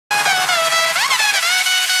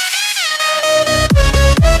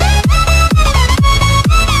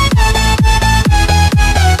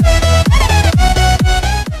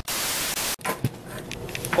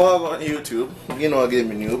on YouTube. You know, I gave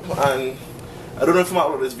me Noob, and I don't know if I'm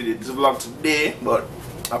uploading this video, this vlog today, but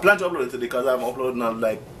I plan to upload it today because I'm uploading on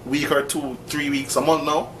like week or 2, 3 weeks, a month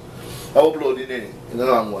now. I uploaded it in a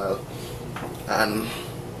long while, and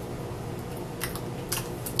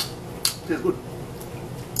it's good.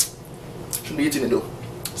 Should be eating it though.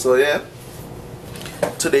 So yeah,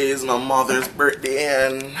 today is my mother's birthday,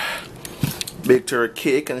 and baked her a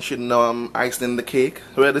cake, and she know I'm icing the cake.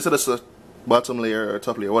 Well, this is a bottom layer or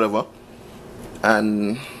top layer, whatever.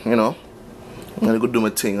 And you know, I'm gonna go do my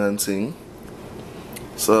thing and sing.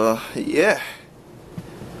 So yeah.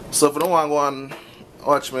 So if you don't want to go and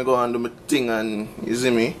watch me go and do my thing, and you see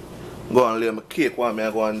me, go and lay my cake while me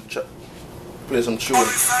I go and play some tune.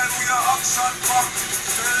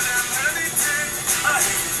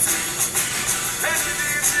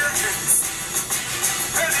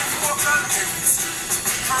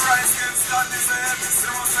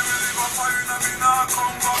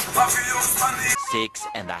 Six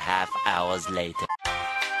and a half hours later.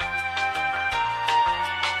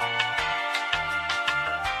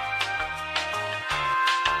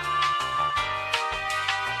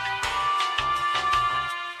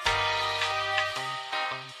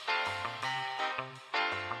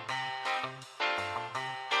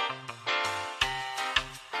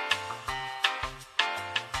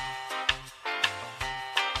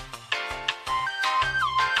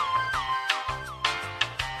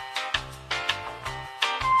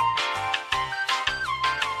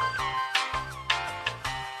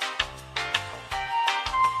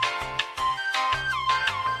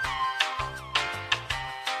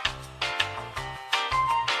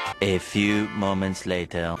 A few moments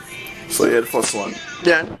later. So yeah, the first one.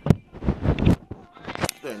 Then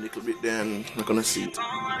a little bit, then we're gonna see it.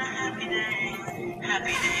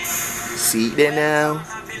 See it there now.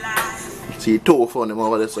 See it too funny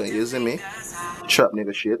over there, so you see me? Trap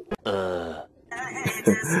nigga shit. But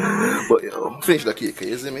yo, finish the cake,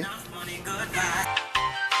 you see me?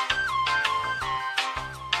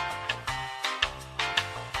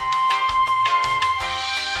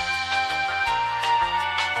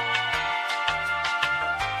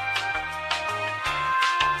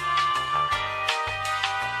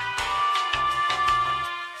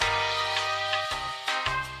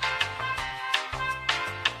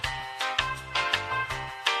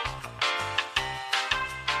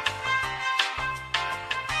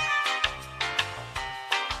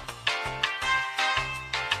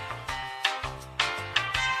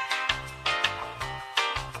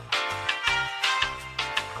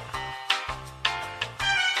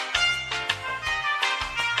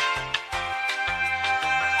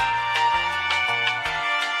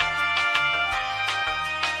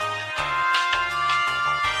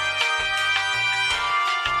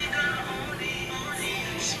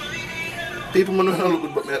 People may not look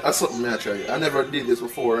good, but that's something I try. I never did this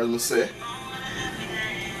before, as I say.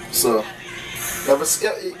 So,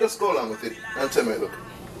 just go along with it and tell me, look.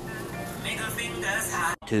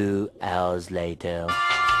 2 hours later.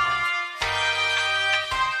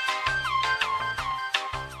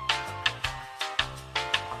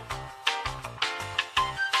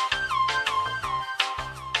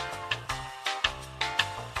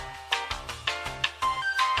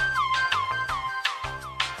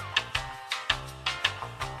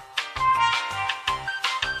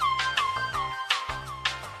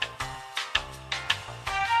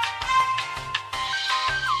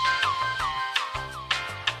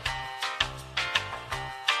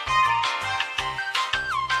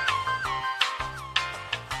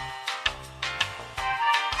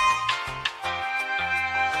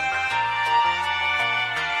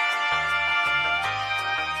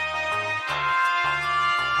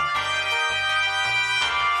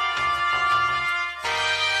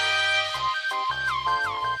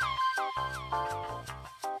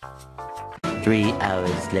 Three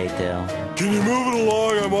hours later. Can you move it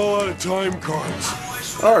along? I'm all out of time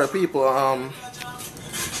cards. Alright people,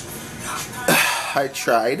 I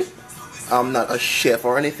tried. I'm not a chef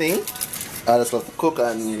or anything. I just love to cook,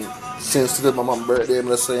 and since today my mom's birthday, I'm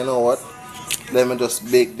gonna say, you know what? Let me just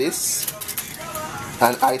bake this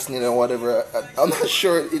and icing it or whatever. I'm not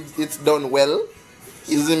sure it's done well,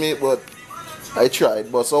 you see me, but I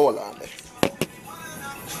tried. But so hold on there.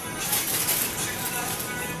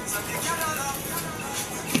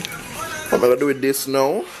 What am I gonna do with this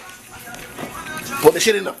now? Put the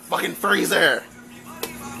shit in the fucking freezer.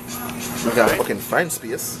 I got fucking find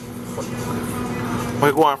space.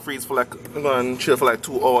 We go and freeze for like, I'm going to chill for like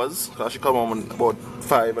 2 hours. Cause she come home about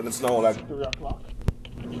 5 and it's now like 3 o'clock.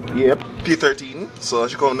 Yep, P13. So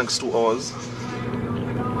she come next 2 hours.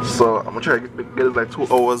 So I'm gonna try to get like 2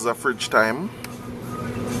 hours of fridge time.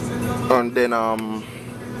 And then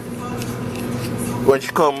when she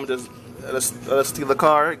come, just let's steal the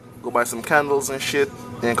car, go buy some candles and shit,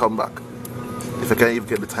 and come back. If I can even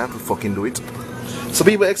get the time to fucking do it. So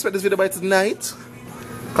people expect this video by tonight,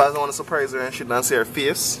 cause I want to surprise her and shit and see her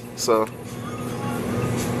face. So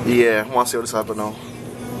yeah, I want to see what this happen now.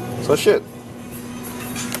 So shit.